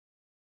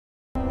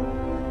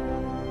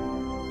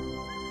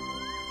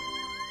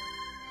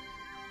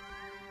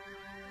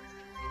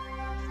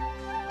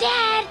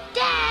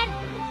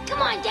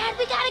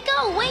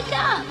wake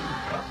up!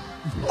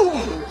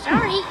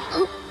 Sorry.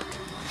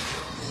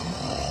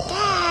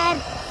 Dad!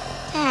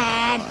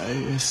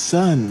 My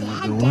son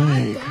is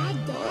awake.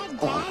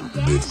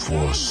 Dad.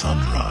 Before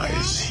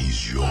sunrise,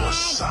 he's your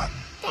son.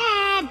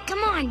 Dad,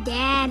 come on,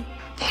 Dad.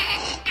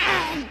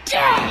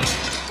 Dad!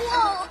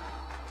 Whoa!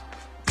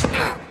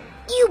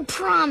 You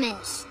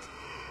promised.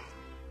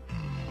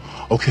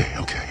 Okay.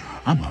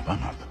 I'm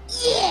up.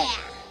 Yeah!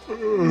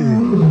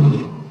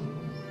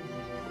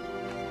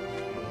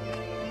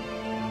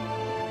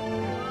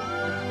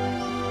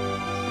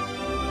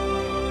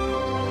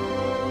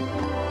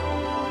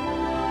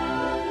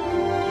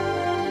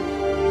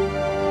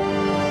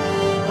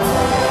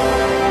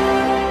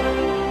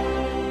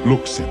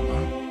 Look,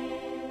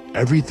 Simba.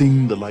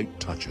 Everything the light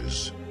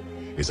touches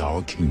is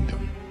our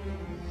kingdom.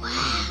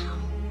 Wow.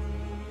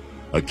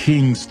 A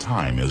king's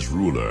time as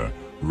ruler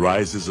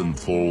rises and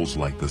falls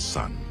like the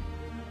sun.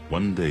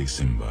 One day,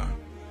 Simba,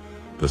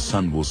 the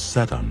sun will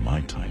set on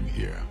my time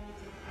here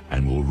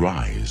and will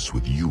rise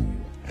with you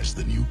as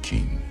the new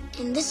king.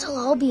 And this'll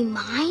all be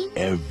mine?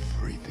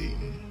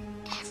 Everything.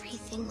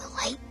 Everything the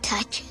light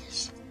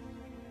touches.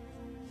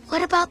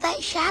 What about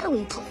that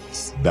shadowy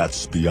place?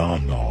 That's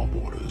beyond our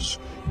borders.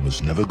 You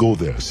must never go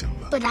there,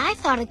 Simba. But I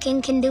thought a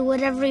king can do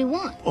whatever he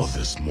wants. Oh,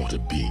 there's more to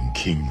being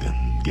king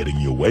than getting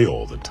your way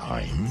all the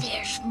time.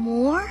 There's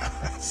more?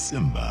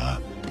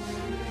 Simba.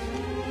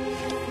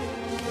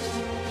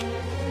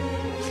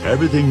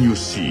 Everything you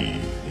see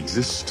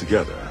exists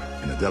together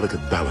in a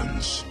delicate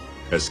balance.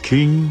 As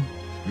king,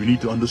 you need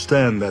to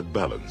understand that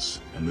balance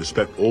and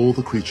respect all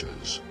the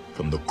creatures,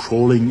 from the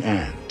crawling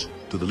ant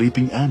to the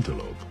leaping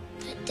antelope.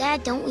 But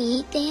Dad, don't we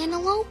eat the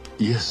antelope?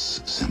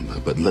 Yes, Simba,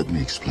 but let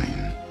me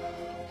explain.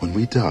 When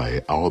we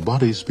die, our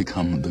bodies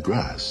become the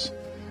grass,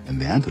 and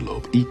the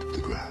antelope eat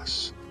the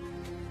grass.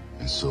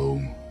 And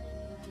so,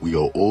 we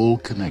are all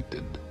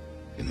connected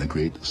in the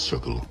great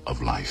circle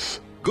of life.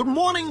 Good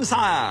morning,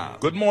 sire.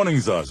 Good morning,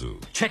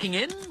 Zazu. Checking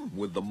in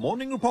with the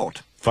morning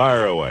report.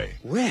 Fire away.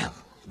 Well,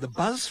 the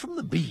buzz from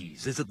the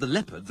bees is that the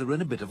leopards are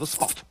in a bit of a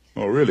spot.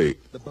 Oh, really?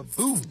 The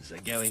baboons are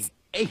going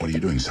ape. What are you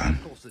doing, son?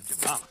 Of course, the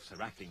giraffes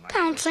are acting like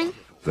Pouncing.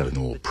 Let an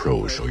old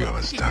pro show you how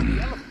it's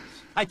done.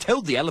 I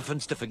told the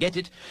elephants to forget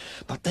it,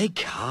 but they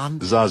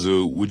can't.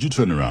 Zazu, would you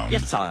turn around?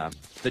 Yes, sire.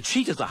 The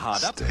cheetahs are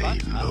hard up. Stay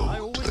but, I low to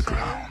always the say,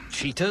 ground.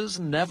 Cheetahs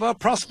never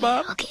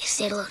prosper. Okay,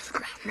 stay low to the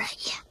ground, right?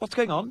 Yeah. What's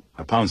going on?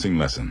 A pouncing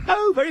lesson.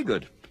 Oh, very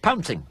good.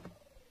 Pouncing.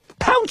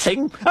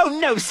 Pouncing? Oh,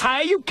 no,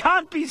 sire, you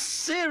can't be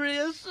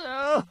serious.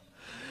 Oh,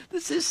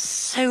 this is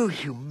so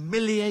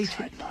humiliating.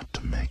 Try not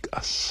to make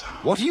a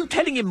sound. What are you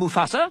telling him,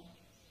 Mufasa?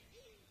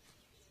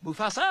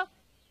 Mufasa?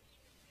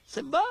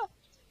 Simba?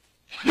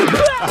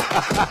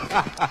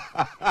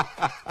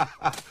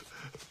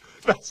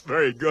 That's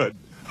very good.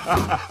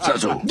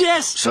 Zazu.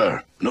 Yes?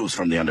 Sir, news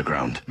from the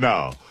underground.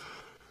 Now,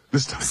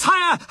 this time.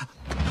 Sire!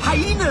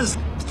 Hyenas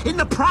in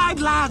the Pride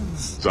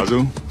Lands!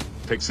 Zazu,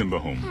 take Simba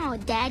home. Oh,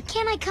 Dad,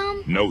 can I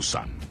come? No,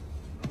 son.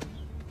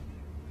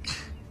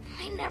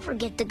 I never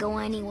get to go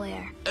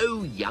anywhere.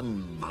 Oh,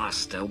 young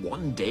master,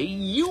 one day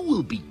you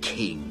will be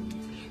king.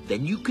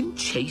 Then you can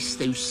chase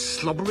those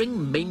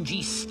slobbering,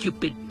 mangy,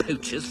 stupid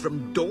poachers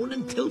from dawn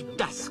until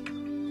dusk.